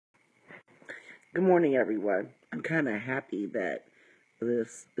Good morning, everyone. I'm kind of happy that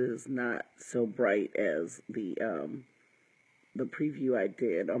this is not so bright as the preview I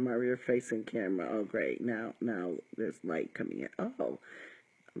did on my rear-facing camera. Oh, great! Now there's light coming in. Oh,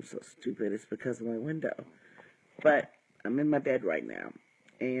 I'm so stupid. It's because of my window. But I'm in my bed right now,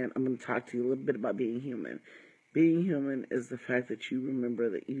 and I'm going to talk to you a little bit about being human. Being human is the fact that you remember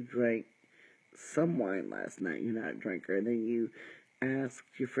that you drank some wine last night. You're not a drinker, and then you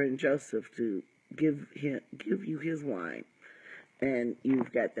asked your friend Joseph to give you his wine, and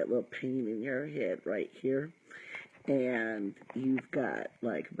you've got that little pain in your head right here, and you've got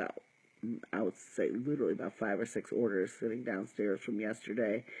like about, I would say literally about 5 or 6 orders sitting downstairs from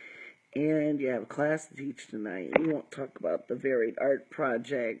yesterday, and you have a class to teach tonight. We won't talk about the varied art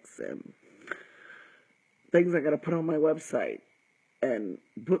projects and things I got to put on my website, and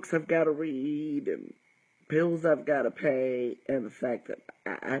books I've got to read, and bills I've got to pay, and the fact that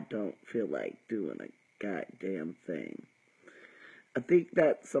I don't feel like doing a goddamn thing. I think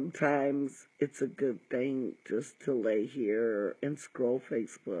that sometimes it's a good thing just to lay here and scroll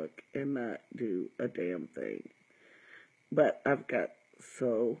Facebook and not do a damn thing. But I've got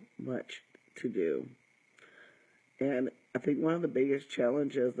so much to do. And I think one of the biggest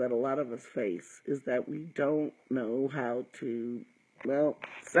challenges that a lot of us face is that we don't know how to, well,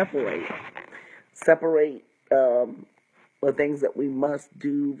 separate. Separate the things that we must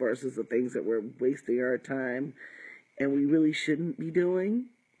do versus the things that we're wasting our time and we really shouldn't be doing,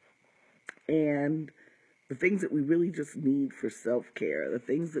 and the things that we really just need for self-care, the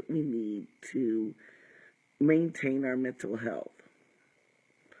things that we need to maintain our mental health.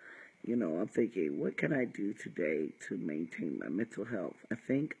 I'm thinking, what can I do today to maintain my mental health? I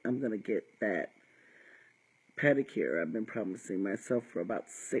think I'm going to get that pedicure I've been promising myself for about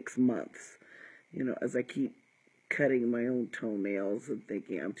 6 months. As I keep cutting my own toenails and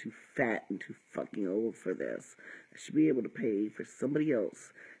thinking I'm too fat and too fucking old for this. I should be able to pay for somebody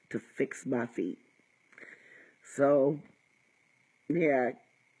else to fix my feet. So, yeah,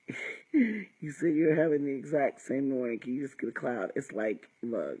 you said you're having the exact same morning. Can you just get a cloud? It's like,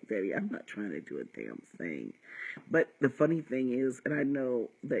 look, baby, I'm not trying to do a damn thing. But the funny thing is, and I know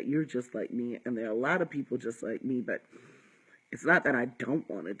that you're just like me, and there are a lot of people just like me, but it's not that I don't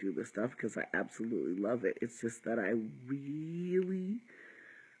want to do this stuff, because I absolutely love it. It's just that I really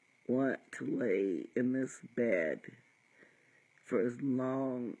want to lay in this bed for as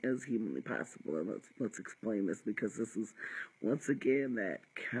long as humanly possible. And let's explain this, because this is once again that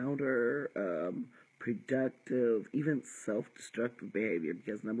counter productive, even self-destructive behavior.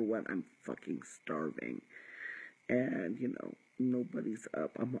 Because number one, I'm fucking starving, and nobody's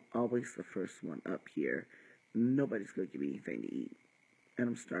up. I'm always the first one up here. Nobody's going to give me anything to eat, and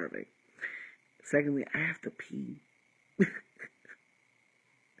I'm starving. Secondly, I have to pee.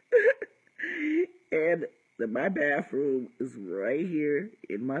 And my bathroom is right here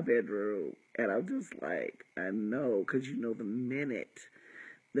in my bedroom, and I'm just like, I know, because the minute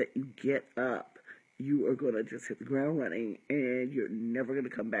that you get up, you are going to just hit the ground running, and you're never going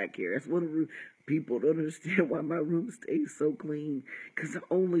to come back here. That's one of the people don't understand why my room stays so clean, because I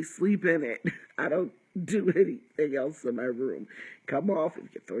only sleep in it. I don't do anything else in my room. Come off,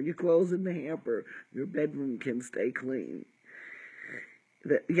 if you throw your clothes in the hamper, your bedroom can stay clean.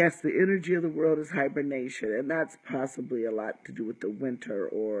 Yes, the energy of the world is hibernation, and that's possibly a lot to do with the winter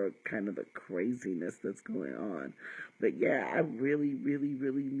or kind of the craziness that's going on. But yeah, I really, really,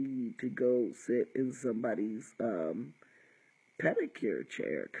 really need to go sit in somebody's pedicure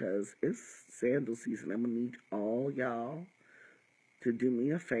chair, because it's sandal season. I'm going to need all y'all to do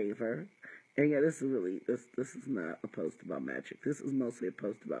me a favor. And yeah, this is not a post about magic. This is mostly a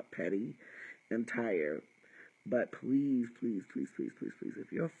post about petty and tire. But please, please, please, please, please, please,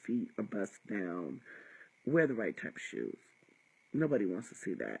 if your feet are bust down, wear the right type of shoes. Nobody wants to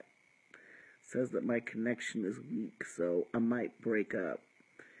see that. Says that my connection is weak, so I might break up.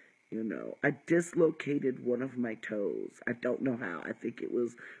 I dislocated one of my toes. I don't know how. I think it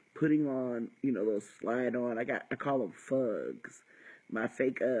was putting on, those slide on. I call them fugs, my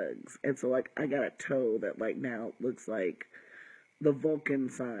fake Uggs. And so, like, I got a toe that, like, now looks like the Vulcan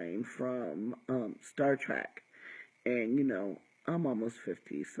sign from Star Trek. And, I'm almost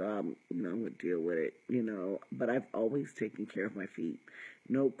 50, so I'm going to deal with it, But I've always taken care of my feet.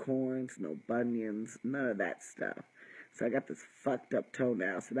 No corns, no bunions, none of that stuff. So I got this fucked up toe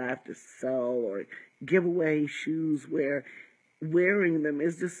now, so now I have to sell or give away shoes where wearing them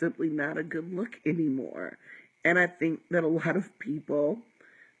is just simply not a good look anymore. And I think that a lot of people,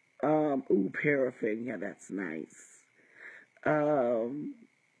 paraffin, yeah, that's nice. Um,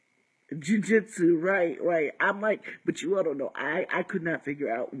 Jiu-jitsu, right. I'm like, but you all don't know. I could not figure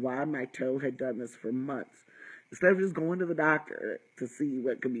out why my toe had done this for months. Instead of just going to the doctor to see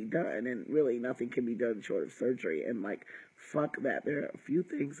what can be done, and really nothing can be done short of surgery. And like, fuck that. There are a few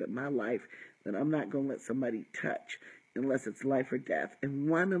things in my life that I'm not going to let somebody touch unless it's life or death. And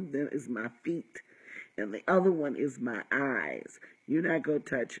one of them is my feet, and the other one is my eyes. You're not going to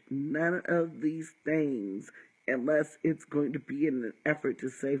touch none of these things unless it's going to be in an effort to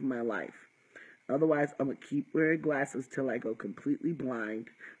save my life. Otherwise, I'm going to keep wearing glasses till I go completely blind,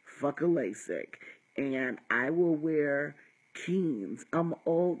 fuck a LASIK, and I will wear Keens. I'm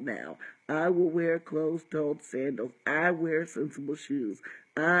old now. I will wear closed-toed sandals. I wear sensible shoes.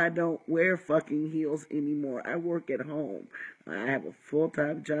 I don't wear fucking heels anymore. I work at home. I have a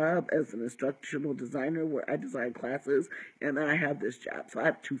full-time job as an instructional designer where I design classes, and I have this job. So I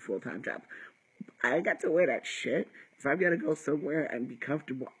have 2 full-time jobs. I got to wear that shit. If I've got to go somewhere and be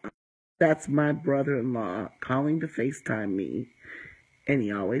comfortable. That's my brother-in-law calling to FaceTime me. And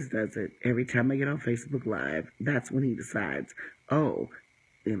he always does it. Every time I get on Facebook Live, that's when he decides, oh,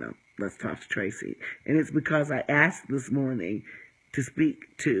 let's talk to Tracy. And it's because I asked this morning to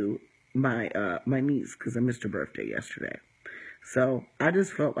speak to my niece because I missed her birthday yesterday. So I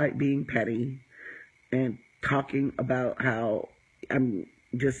just felt like being petty and talking about how I'm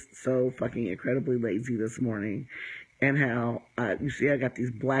just so fucking incredibly lazy this morning, and how, you see, I got these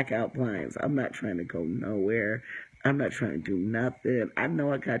blackout blinds. I'm not trying to go nowhere. I'm not trying to do nothing. I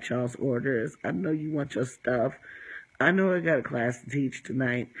know I got y'all's orders. I know you want your stuff. I know I got a class to teach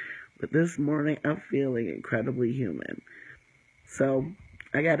tonight. But this morning, I'm feeling incredibly human. So,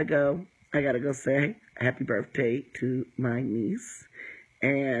 I gotta go. I gotta go say happy birthday to my niece.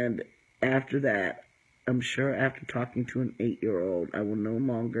 And after that, I'm sure after talking to an 8-year-old, I will no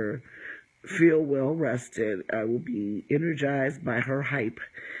longer feel well rested. I will be energized by her hype,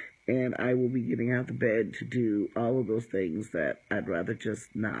 and I will be getting out of bed to do all of those things that I'd rather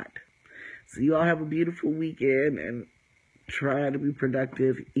just not. So you all have a beautiful weekend, and try to be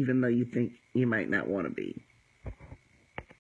productive even though you think you might not want to be.